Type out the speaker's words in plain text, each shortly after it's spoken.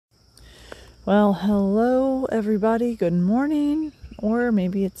Well, hello everybody. Good morning, or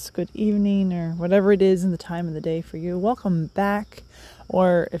maybe it's good evening, or whatever it is in the time of the day for you. Welcome back,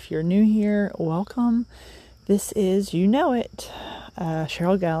 or if you're new here, welcome. This is, you know it,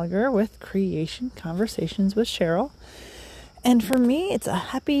 Cheryl Gallagher with Creation Conversations with Cheryl. And for me, it's a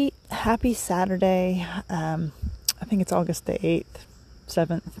happy Saturday. I think it's August the 8th,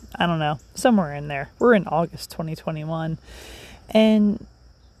 7th, I don't know, somewhere in there. We're in August 2021. And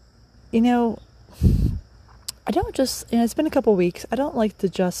I don't just, it's been a couple weeks. I don't like to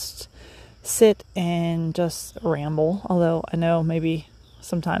just sit and just ramble, although I know maybe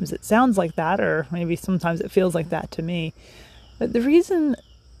sometimes it sounds like that, or maybe sometimes it feels like that to me. But the reason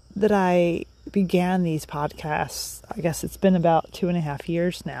that I began these podcasts, I guess it's been about 2.5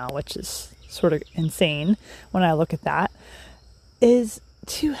 years now, which is sort of insane when I look at that, is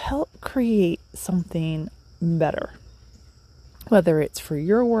to help create something better. Whether it's for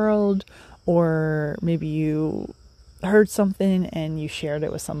your world, or maybe you heard something and you shared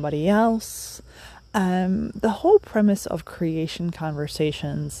it with somebody else. The whole premise of Creation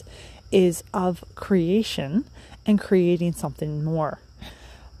Conversations is of creation and creating something more.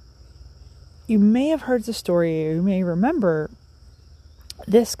 You may have heard the story, or you may remember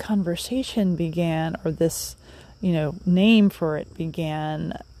this conversation began, or this, name for it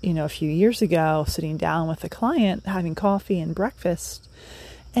began, a few years ago, sitting down with a client, having coffee and breakfast.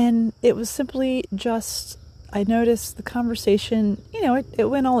 And it was simply just, I noticed the conversation, it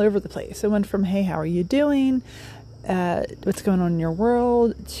went all over the place. It went from, hey, how are you doing? What's going on in your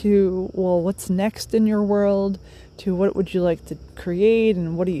world? To, well, what's next in your world? To, what would you like to create?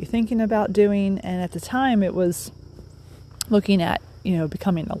 And what are you thinking about doing? And at the time, it was looking at,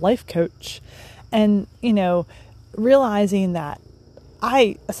 becoming a life coach. And, realizing that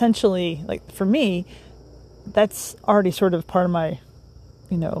I essentially, for me, that's already sort of part of my,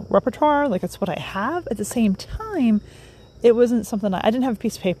 repertoire. It's what I have. At the same time, it wasn't something I didn't have a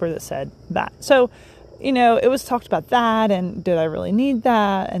piece of paper that said that. So, it was talked about that, and did I really need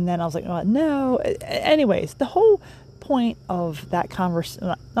that? And then I was like, oh, no. Anyways, the whole point of that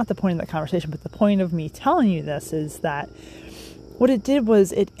not the point of that conversation, but the point of me telling you this is that what it did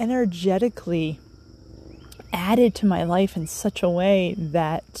was it energetically added to my life in such a way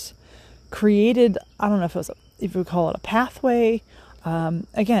that created, I don't know if you would call it a pathway.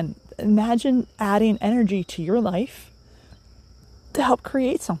 Again, imagine adding energy to your life to help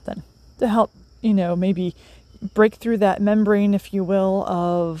create something, to help, maybe break through that membrane, if you will,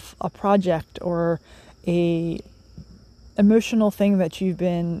 of a project or a emotional thing that you've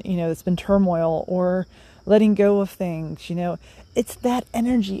been, that's been turmoil, or letting go of things. It's that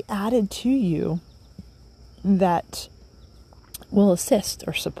energy added to you that will assist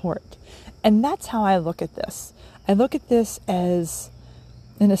or support. And that's how I look at this. I look at this as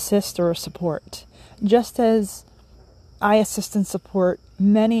an assist or a support. Just as I assist and support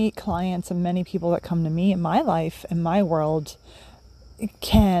many clients and many people that come to me in my life, in my world,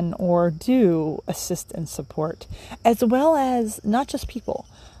 can or do assist and support. As well as not just people,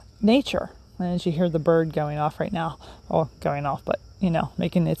 nature. As you hear the bird going off right now, or going off, but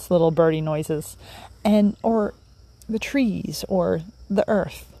making its little birdie noises, or the trees, or the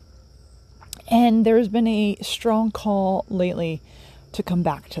earth. And there's been a strong call lately to come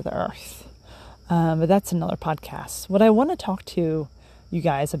back to the earth. But that's another podcast. What I want to talk to you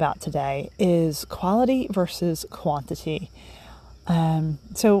guys about today is quality versus quantity.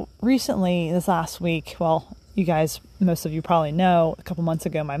 So recently, this last week, well, you guys, most of you probably know, a couple months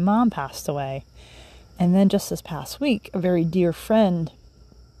ago, my mom passed away. And then just this past week, a very dear friend,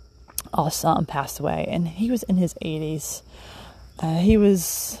 Awesome, passed away. And he was in his 80s. He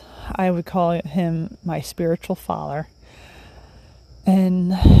was, I would call him my spiritual father.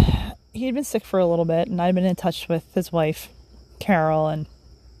 And he had been sick for a little bit, and I'd been in touch with his wife, Carol, and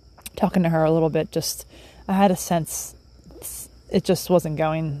talking to her a little bit. I had a sense it just wasn't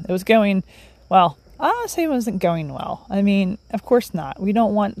going, it was going, well, I don't want to say it wasn't going well. I mean, of course not. We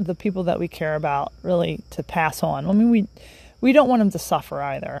don't want the people that we care about really to pass on. I mean, we don't want them to suffer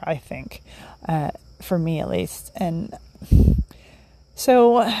either, I think, for me at least. And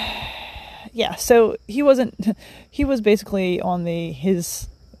so, yeah, so he was basically on his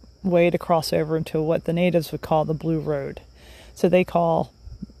way to cross over into what the natives would call the Blue Road. So they call,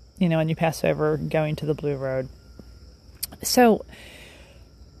 when you pass over, going to the Blue Road. So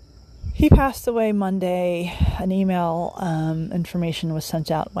he passed away Monday. An email information was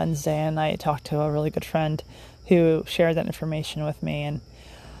sent out Wednesday, and I talked to a really good friend who shared that information with me.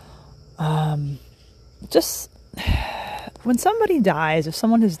 And just when somebody dies, if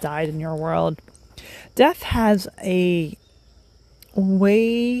someone has died in your world, death has a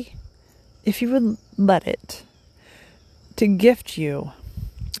way if you would let it, to gift you,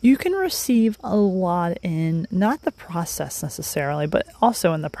 you can receive a lot in not the process necessarily, but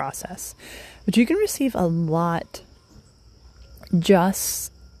also in the process. But you can receive a lot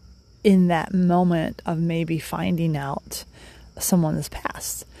just in that moment of maybe finding out someone has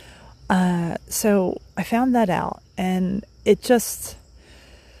passed. So I found that out, and it just,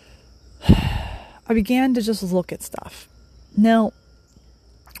 I began to just look at stuff. Now,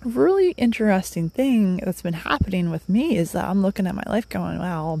 a really interesting thing that's been happening with me is that I'm looking at my life going,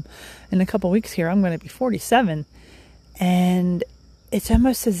 wow, in a couple weeks here, I'm going to be 47. And it's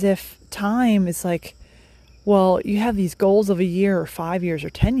almost as if time is like, well, you have these goals of a year or 5 years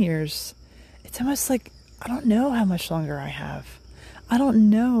or 10 years. It's almost like, I don't know how much longer I have. I don't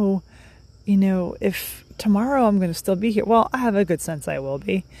know, if tomorrow I'm going to still be here. Well, I have a good sense I will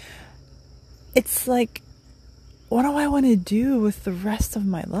be. It's like, what do I want to do with the rest of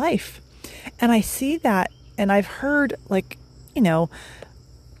my life? And I see that, and I've heard, I don't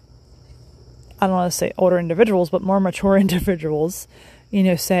want to say older individuals, but more mature individuals,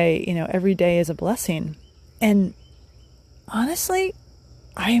 say, every day is a blessing. And honestly,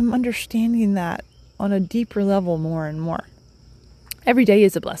 I am understanding that on a deeper level more and more. Every day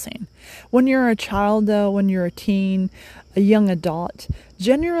is a blessing. When you're a child, though, when you're a teen, a young adult,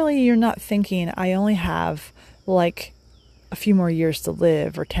 generally you're not thinking, I only have a few more years to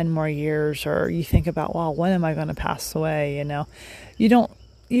live, or 10 more years, or you think about, well, when am I going to pass away? You don't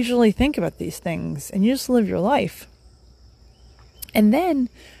usually think about these things, and you just live your life. And then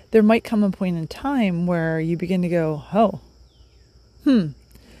there might come a point in time where you begin to go,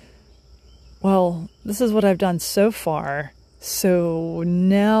 well, this is what I've done so far. So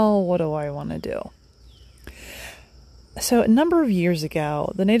now what do I want to do? So a number of years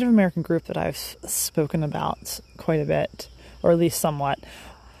ago, the Native American group that I've spoken about quite a bit, or at least somewhat,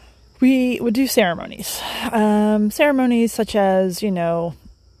 we would do ceremonies. Ceremonies such as,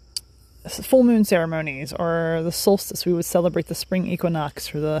 full moon ceremonies, or the solstice. We would celebrate the spring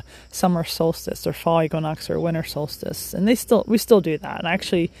equinox, or the summer solstice, or fall equinox, or winter solstice. And we still do that. And I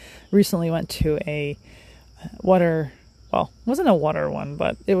actually recently went to a water, well, it wasn't a water one,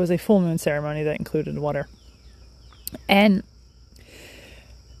 but it was a full moon ceremony that included water. And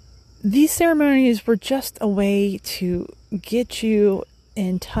these ceremonies were just a way to get you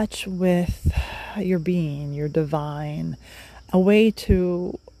in touch with your being, your divine, a way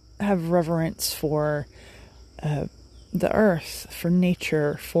to have reverence for the earth, for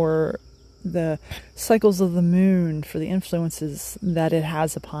nature, for the cycles of the moon, for the influences that it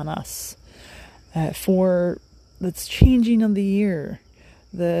has upon us, for the changing of the year,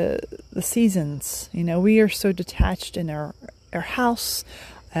 the seasons. We are so detached in our house,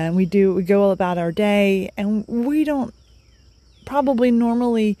 and we go about our day, and we don't probably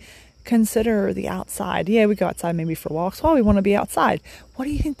normally consider the outside. Yeah, we go outside maybe for walks. Well, we want to be outside. What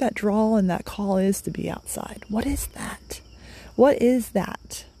do you think that draw and that call is to be outside? What is that? What is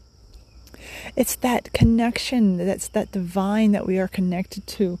that? It's that connection, that's that divine, that we are connected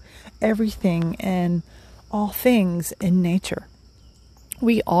to everything and all things in nature.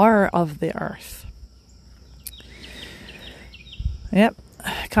 We are of the earth. Yep.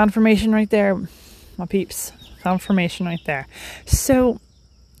 Confirmation right there, my peeps. Confirmation right there. So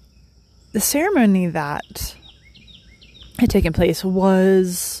the ceremony that had taken place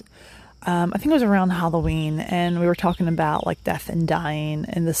was, I think it was around Halloween, and we were talking about death and dying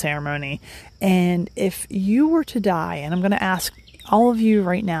in the ceremony. And if you were to die, and I'm going to ask all of you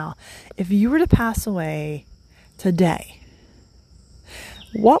right now, if you were to pass away today,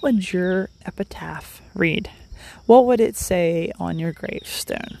 what would your epitaph read? What would it say on your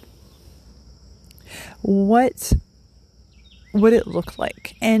gravestone? What would it look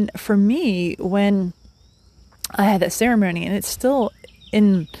like? And for me, when I had that ceremony, and it's still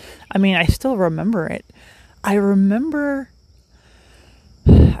I still remember it. I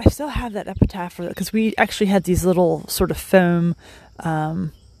still have that epitaph for it, because we actually had these little sort of foam,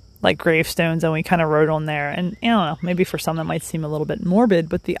 gravestones, and we kind of wrote on there. And I don't know, maybe for some that might seem a little bit morbid,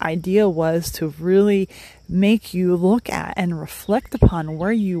 but the idea was to really make you look at and reflect upon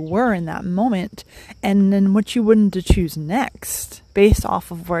where you were in that moment, and then what you wanted to choose next based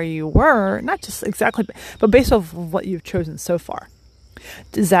off of where you were, not just exactly, but based off of what you've chosen so far.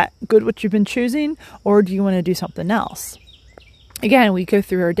 Is that good, what you've been choosing, or do you want to do something else? Again, we go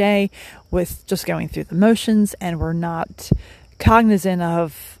through our day with just going through the motions, and we're not cognizant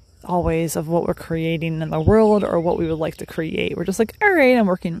of always of what we're creating in the world or what we would like to create. We're just like, all right, I'm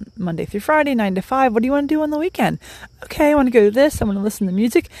working Monday through Friday, 9 to 5. What do you want to do on the weekend? Okay, I want to go to this. I want to listen to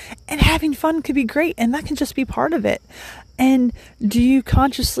music, and having fun could be great. And that can just be part of it. And do you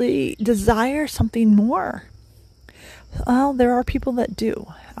consciously desire something more? Well, there are people that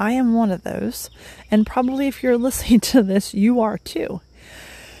do. I am one of those. And probably if you're listening to this, you are too.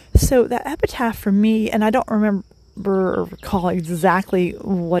 So that epitaph for me, and I don't remember or recall exactly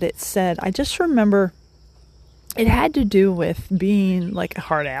what it said. I just remember it had to do with being like a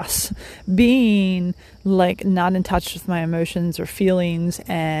hard ass, being like not in touch with my emotions or feelings,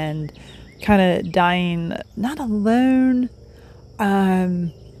 and kind of dying not alone,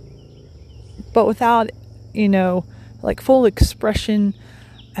 but without, like full expression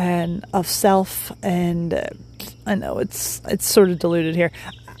and of self. And I know it's sort of diluted here.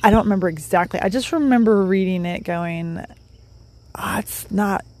 I don't remember exactly. I just remember reading it going, it's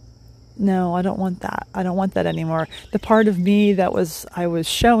not, no, I don't want that. I don't want that anymore. The part of me that I was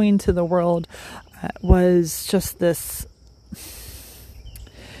showing to the world was just this,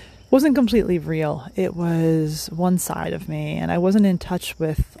 wasn't completely real. It was one side of me, and I wasn't in touch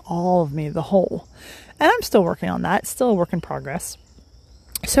with all of me, the whole. And I'm still working on that, still a work in progress.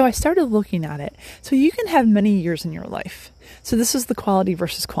 So I started looking at it. So you can have many years in your life. So this is the quality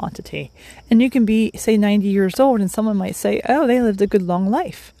versus quantity. And you can be, say, 90 years old, and someone might say, oh, they lived a good long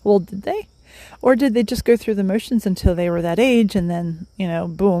life. Well, did they? Or did they just go through the motions until they were that age, and then,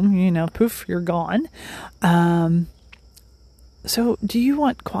 boom, poof, you're gone. So do you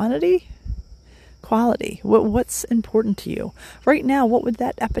want quantity? Quality. What's important to you? Right now, what would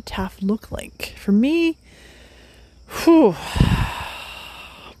that epitaph look like? For me,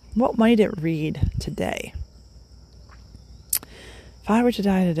 what might it read today? If I were to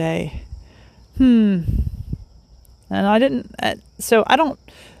die today, and I didn't, so I don't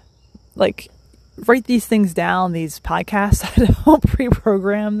write these things down, these podcasts. I don't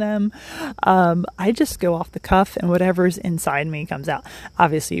pre-program them. I just go off the cuff, and whatever's inside me comes out.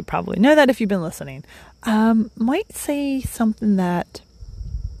 Obviously, you probably know that if you've been listening. Might say something that,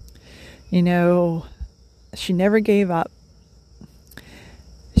 she never gave up.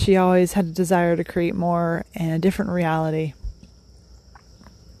 She always had a desire to create more and a different reality.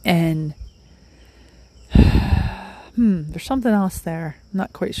 And there's something else there. I'm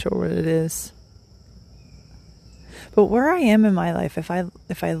not quite sure what it is. But where I am in my life, if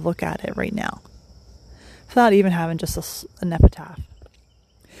I look at it right now, without even having just an epitaph,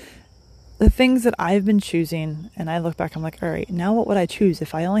 the things that I've been choosing, and I look back, I'm like, all right, now what would I choose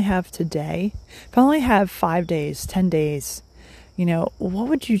if I only have today? If I only have 5 days, 10 days, what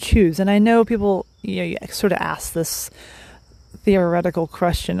would you choose? And I know people, you sort of ask this theoretical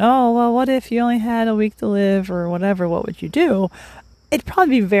question, oh, well, what if you only had a week to live or whatever, what would you do? It'd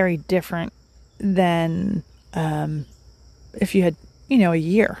probably be very different than if you had, a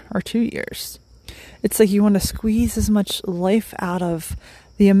year or 2 years. It's like you want to squeeze as much life out of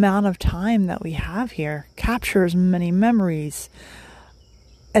the amount of time that we have here, capture as many memories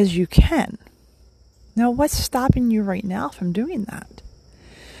as you can. Now, what's stopping you right now from doing that?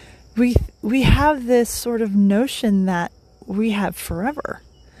 We have this sort of notion that we have forever.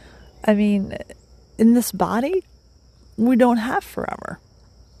 I mean, in this body, we don't have forever.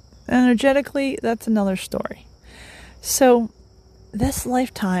 Energetically, that's another story. So, this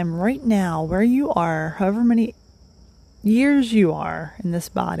lifetime right now, where you are, however many years you are in this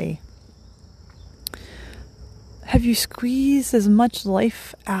body, have you squeezed as much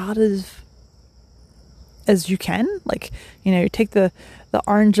life out as you can? You take the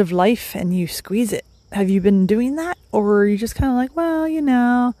orange of life and you squeeze it. Have you been doing that? Or are you just kind of like, well,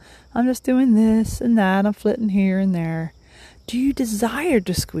 I'm just doing this and that. I'm flitting here and there. Do you desire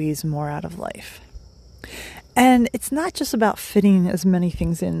to squeeze more out of life? And it's not just about fitting as many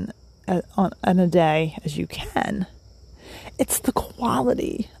things in on a day as you can. It's the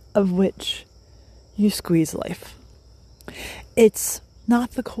quality of which you squeeze life. It's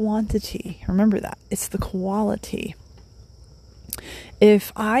not the quantity. Remember that. It's the quality.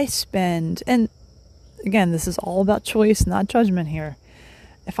 If I spend, and again, this is all about choice, not judgment here.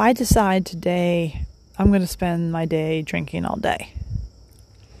 If I decide today I'm going to spend my day drinking all day,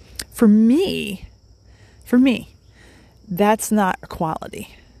 for me, that's not a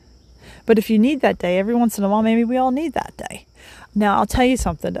quality. But if you need that day, every once in a while, maybe we all need that day. Now, I'll tell you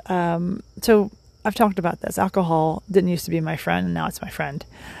something. So I've talked about this. Alcohol didn't used to be my friend, and now it's my friend.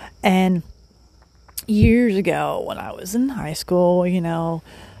 And years ago, when I was in high school,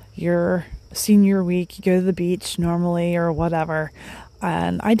 your senior week, you go to the beach normally or whatever.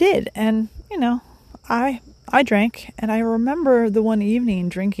 And I did. And, I drank. And I remember the one evening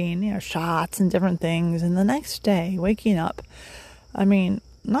drinking, shots and different things. And the next day, waking up,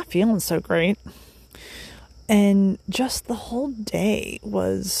 not feeling so great. And just the whole day it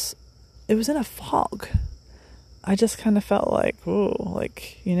was in a fog. I just kind of felt like, ooh,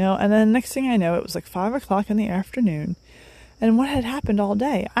 like, and then next thing I know, it was like 5 o'clock in the afternoon. And what had happened all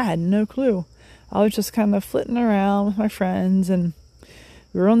day, I had no clue. I was just kind of flitting around with my friends, and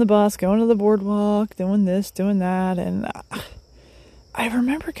we were on the bus, going to the boardwalk, doing this, doing that. And I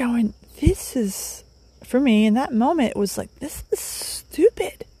remember going, this is, for me, in that moment, it was like, this is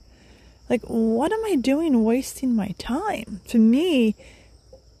stupid. Like, what am I doing wasting my time? To me,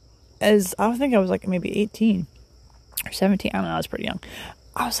 as I think I was like maybe 18 or 17, I don't know, I was pretty young.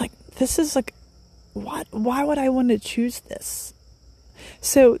 I was like, this is like, why would I want to choose this?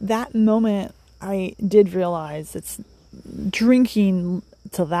 So that moment, I did realize it's drinking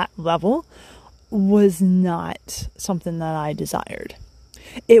to that level was not something that I desired.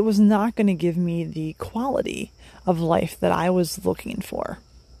 It was not going to give me the quality of life that I was looking for.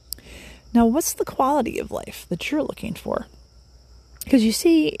 Now, what's the quality of life that you're looking for? Because you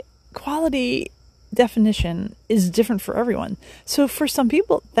see, quality definition is different for everyone. So for some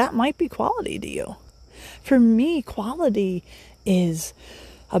people, that might be quality to you. For me, quality is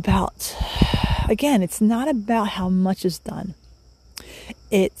about, again, it's not about how much is done.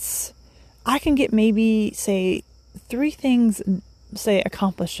 I can get maybe, say, 3 things, say,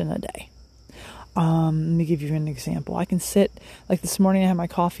 accomplished in a day. Let me give you an example. I can sit, like this morning I had my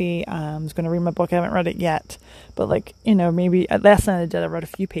coffee. I was going to read my book. I haven't read it yet. But maybe last night I read a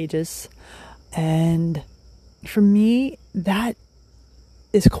few pages. And for me, that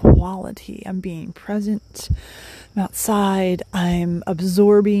is quality. I'm being present. I'm outside. I'm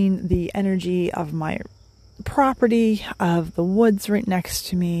absorbing the energy of my property, of the woods right next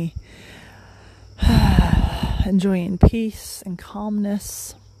to me. Enjoying peace and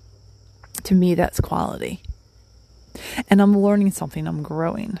calmness. To me, that's quality. And I'm learning something. I'm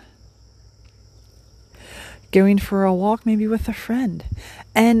growing. Going for a walk, maybe with a friend.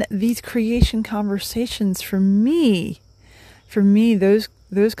 And these creation conversations, for me, those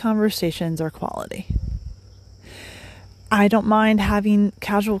conversations are quality. I don't mind having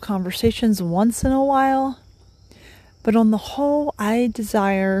casual conversations once in a while. But on the whole, I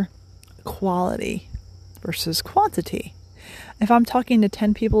desire quality versus quantity. If I'm talking to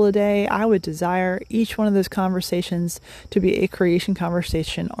 10 people a day, I would desire each one of those conversations to be a creation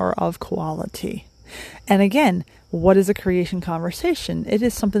conversation or of quality. And again, what is a creation conversation? It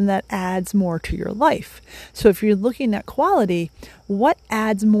is something that adds more to your life. So if you're looking at quality, what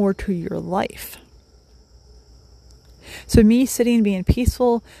adds more to your life? So me sitting, being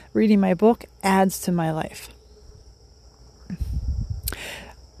peaceful, reading my book adds to my life.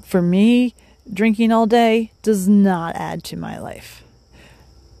 For me, drinking all day does not add to my life.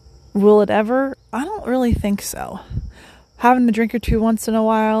 Will it ever? I don't really think so. Having a drink or two once in a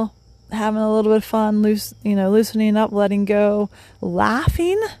while, having a little bit of fun, loosening up, letting go,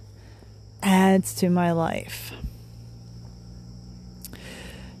 laughing adds to my life.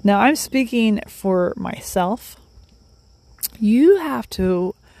 Now, I'm speaking for myself. You have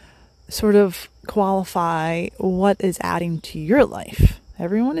to sort of qualify what is adding to your life.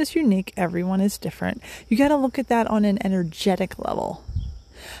 Everyone is unique. Everyone is different. You got to look at that on an energetic level.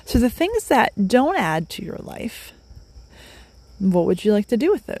 So the things that don't add to your life, what would you like to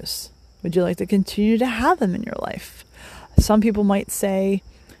do with those? Would you like to continue to have them in your life? Some people might say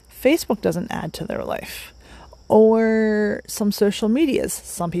Facebook doesn't add to their life. Or some social medias.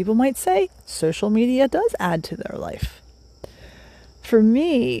 Some people might say social media does add to their life. For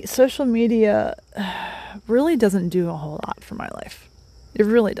me, social media really doesn't do a whole lot for my life. It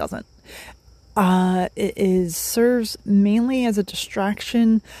really doesn't. It serves mainly as a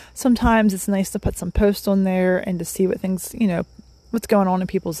distraction. Sometimes it's nice to put some posts on there and to see what things, what's going on in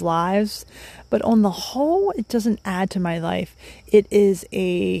people's lives. But on the whole, it doesn't add to my life. It is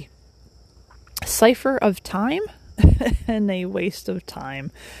a cipher of time and a waste of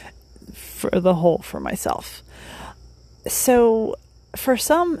time for myself. So for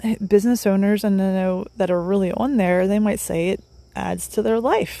some business owners, and I know that are really on there, they might say it adds to their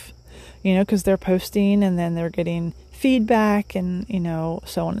life, because they're posting and then they're getting feedback and,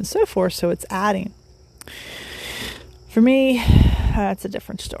 so on and so forth. So it's adding. For me, that's a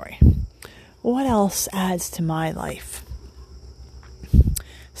different story. What else adds to my life?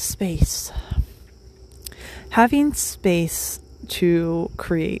 Space. Having space to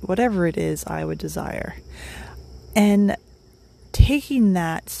create whatever it is I would desire. And taking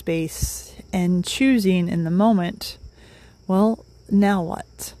that space and choosing in the moment, well, now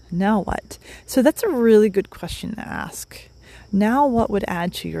what? Now what? So that's a really good question to ask. Now what would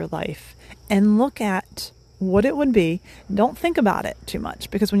add to your life? And look at what it would be. Don't think about it too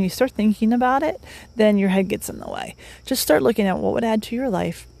much, because when you start thinking about it, then your head gets in the way. Just start looking at what would add to your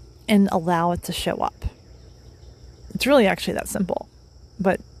life and allow it to show up. It's really actually that simple.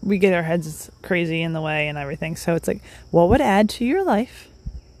 But we get our heads crazy in the way and everything. So it's like, what would add to your life?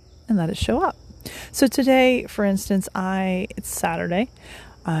 And let it show up. So today, for instance, it's Saturday.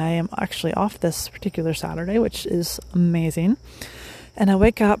 I am actually off this particular Saturday, which is amazing. And I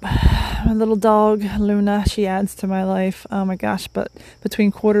wake up, my little dog, Luna, she adds to my life. Oh my gosh, but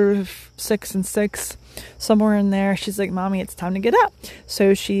between 5:45 and 6, somewhere in there, she's like, Mommy, it's time to get up.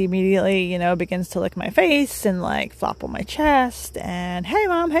 So she immediately, begins to lick my face and like flop on my chest and, hey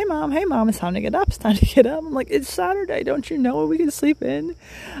mom, it's time to get up. It's time to get up. I'm like, it's Saturday. Don't you know we can sleep in?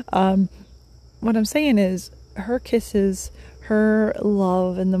 What I'm saying is her kisses, her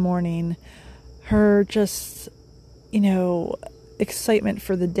love in the morning, her just, excitement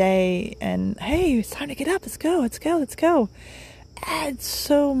for the day and, hey, it's time to get up. Let's go. Adds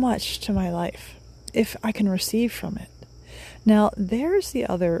so much to my life if I can receive from it. Now, there's the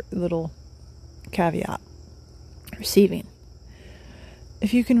other little caveat. Receiving.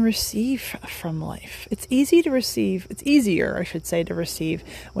 If you can receive from life, it's easier, I should say, to receive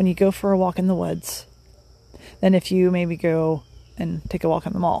when you go for a walk in the woods than if you maybe go and take a walk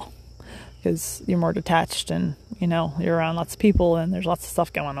in the mall, because you're more detached and, you're around lots of people and there's lots of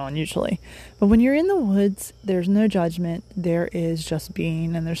stuff going on usually. But when you're in the woods, there's no judgment. There is just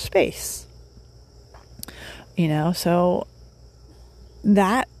being and there's space. So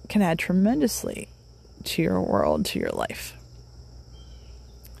that can add tremendously to your world, to your life.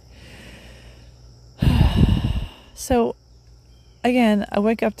 So again, I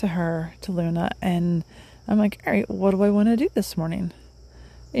wake up to Luna, and I'm like, all right, what do I want to do this morning?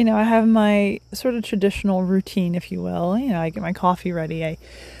 I have my sort of traditional routine, if you will. I get my coffee ready. I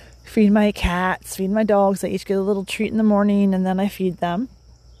feed my cats, feed my dogs. They each get a little treat in the morning, and then I feed them.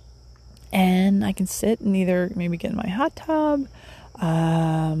 And I can sit and either maybe get in my hot tub,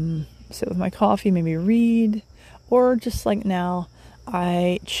 sit with my coffee, maybe read, or just like now,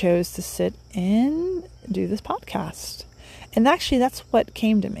 I chose to sit and do this podcast. And actually, that's what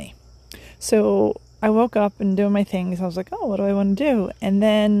came to me. So I woke up and doing my things. I was like, oh, what do I want to do? And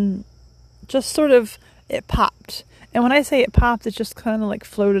then just sort of it popped. And when I say it popped, it just kind of like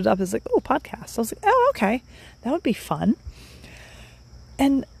floated up as like, oh, podcast. I was like, oh, okay, that would be fun.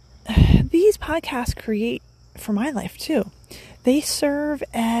 And these podcasts create for my life too. They serve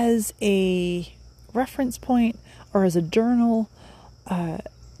as a reference point or as a journal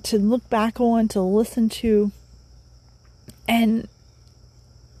to look back on, to listen to. And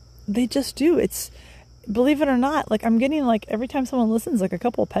they just do. It's, believe it or not, like I'm getting like every time someone listens, like a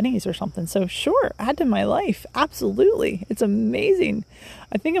couple of pennies or something. So sure, add to my life. Absolutely. It's amazing.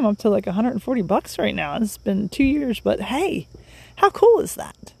 I think I'm up to like $140 right now. It's been 2 years, but hey, how cool is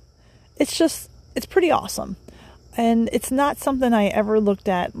that? It's pretty awesome. And it's not something I ever looked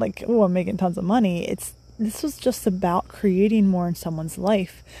at like, oh, I'm making tons of money. This was just about creating more in someone's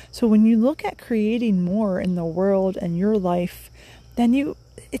life. So when you look at creating more in the world and your life, then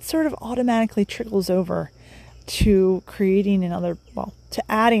it sort of automatically trickles over to creating to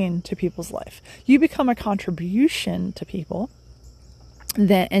adding to people's life. You become a contribution to people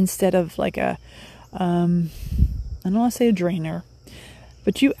that instead of like I don't want to say a drainer,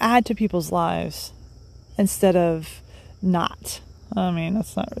 but you add to people's lives instead of not. I mean,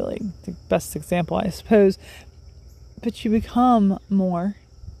 that's not really the best example, I suppose, but you become more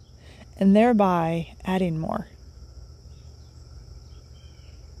and thereby adding more.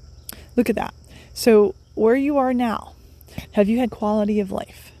 Look at that. So where you are now, have you had quality of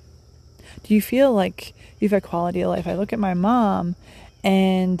life? Do you feel like you've had quality of life? I look at my mom,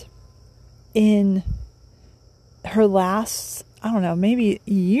 and in her last, maybe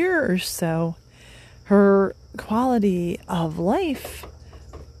year or so, her quality of life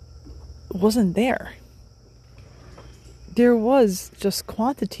wasn't there. There was just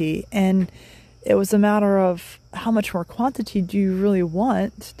quantity, and it was a matter of how much more quantity do you really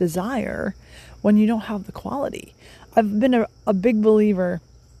desire, when you don't have the quality. I've been a big believer,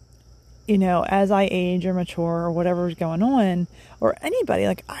 as I age or mature or whatever's going on, or anybody,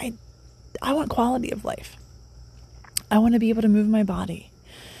 like I want quality of life. I want to be able to move my body.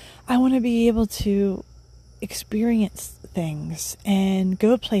 I want to be able to experience things and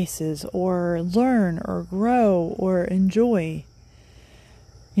go places or learn or grow or enjoy.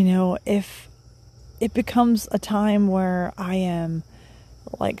 If it becomes a time where I am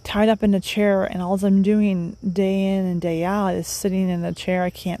like tied up in a chair and all I'm doing day in and day out is sitting in a chair,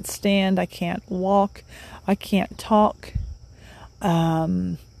 I can't stand, I can't walk, I can't talk,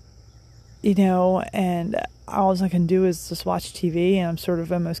 and all I can do is just watch TV and I'm sort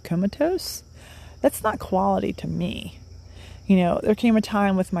of almost comatose. That's not quality to me. There came a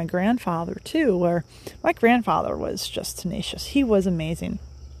time with my grandfather too, where my grandfather was just tenacious. He was amazing.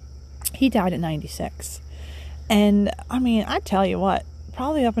 He died at 96. And I tell you what,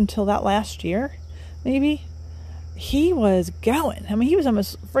 probably up until that last year, maybe, he was going. He was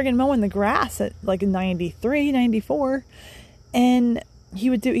almost friggin' mowing the grass at like 93, 94. And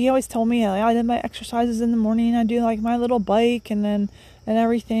he always told me, I did my exercises in the morning. I do like my little bike and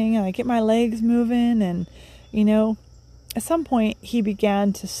everything. And I get my legs moving. And, at some point he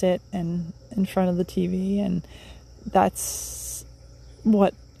began to sit in front of the TV. And that's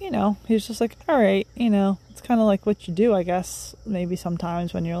what, he was just like, all right, it's kind of like what you do, I guess, maybe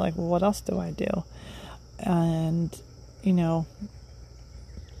sometimes when you're like, well, what else do I do? And,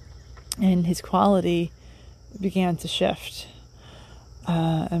 and his quality began to shift,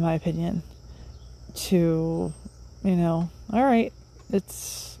 in my opinion, to, all right,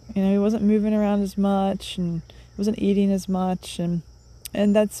 it's, he wasn't moving around as much and wasn't eating as much. And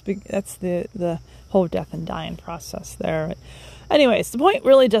that's the whole death and dying process there. Anyways, the point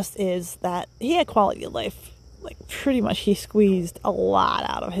really just is that he had quality of life. Like, pretty much he squeezed a lot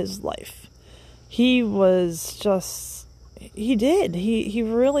out of his life. He was just, he did. He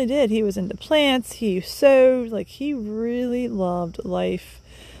really did. He was into plants. He sewed. Like, he really loved life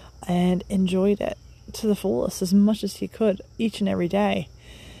and enjoyed it to the fullest as much as he could each and every day.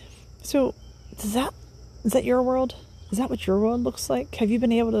 So, is that your world? Is that what your world looks like? Have you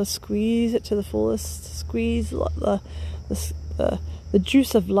been able to squeeze it to the fullest? Squeeze the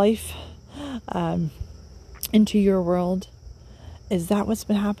juice of life into your world? Is that what's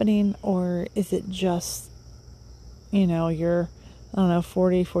been happening? Or is it just, you're,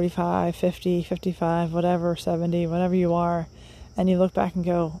 40, 45, 50, 55, whatever, 70, whatever you are, and you look back and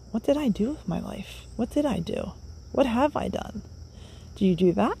go, what did I do with my life? What did I do? What have I done? Do you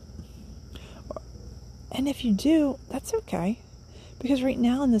do that? And if you do, that's okay. Because right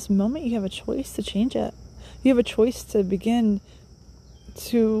now in this moment, you have a choice to change it. You have a choice to begin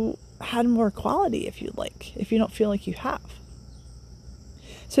to add more quality if you'd like, if you don't feel like you have.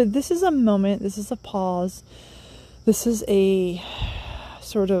 So this is a moment, this is a pause, this is a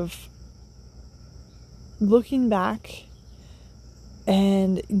sort of looking back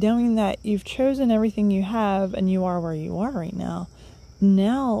and knowing that you've chosen everything you have and you are where you are right now.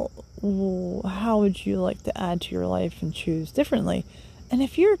 Now, how would you like to add to your life and choose differently? And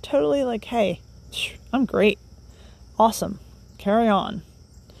if you're totally like, hey, I'm great, awesome, carry on.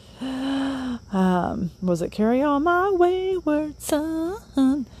 Was it Carry On My Wayward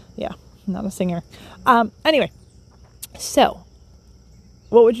Son? Yeah, I'm not a singer. Anyway, so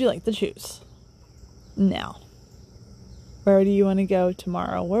what would you like to choose now? Where do you want to go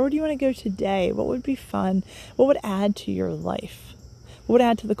tomorrow? Where would you want to go today? What would be fun? What would add to your life? What would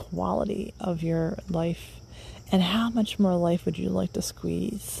add to the quality of your life? And how much more life would you like to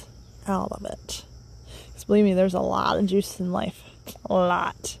squeeze out of it? Because believe me, there's a lot of juice in life. A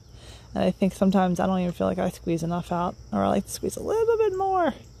lot. And I think sometimes I don't even feel like I squeeze enough out. Or I like to squeeze a little bit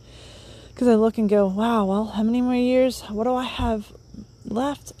more. Because I look and go, wow, well, how many more years? What do I have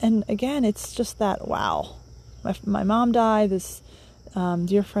left? And again, it's just that, wow. My mom died. This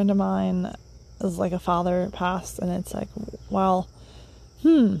dear friend of mine is like a father passed. And it's like, well,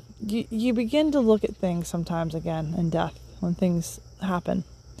 you begin to look at things sometimes again in death. When things happen.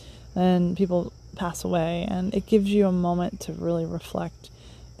 And people pass away. And it gives you a moment to really reflect.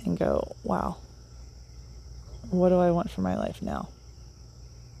 And go, wow, what do I want for my life now?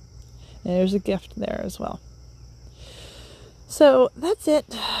 And there's a gift there as well. So that's it.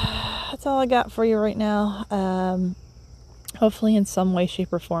 That's all I got for you right now. Hopefully in some way,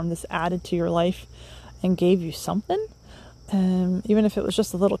 shape, or form, this added to your life and gave you something. Even if it was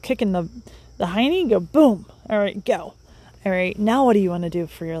just a little kick in the hiney, go boom. All right, go. All right, now what do you want to do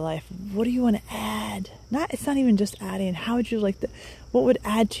for your life? What do you want to add? It's not even just adding. How would you like to, what would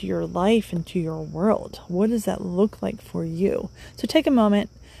add to your life and to your world? What does that look like for you? So take a moment,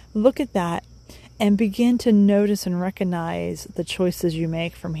 look at that, and begin to notice and recognize the choices you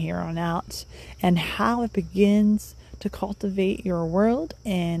make from here on out and how it begins to cultivate your world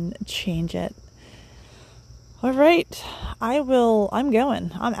and change it. All right, I'm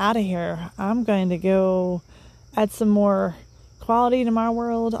going. I'm out of here. I'm going to go add some more quality to my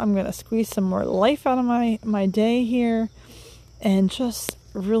world. I'm going to squeeze some more life out of my day here and just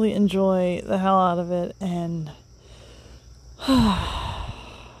really enjoy the hell out of it. And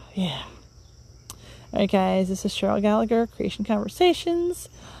yeah. All right, guys, this is Cheryl Gallagher, Creation Conversations.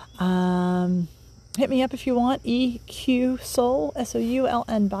 Hit me up if you want, EQSoul,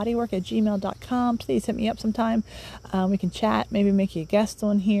 SOULN bodywork at gmail.com. Please hit me up sometime. We can chat, maybe make you a guest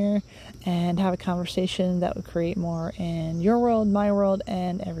on here and have a conversation that would create more in your world, my world,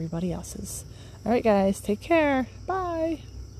 and everybody else's. All right, guys, take care. Bye.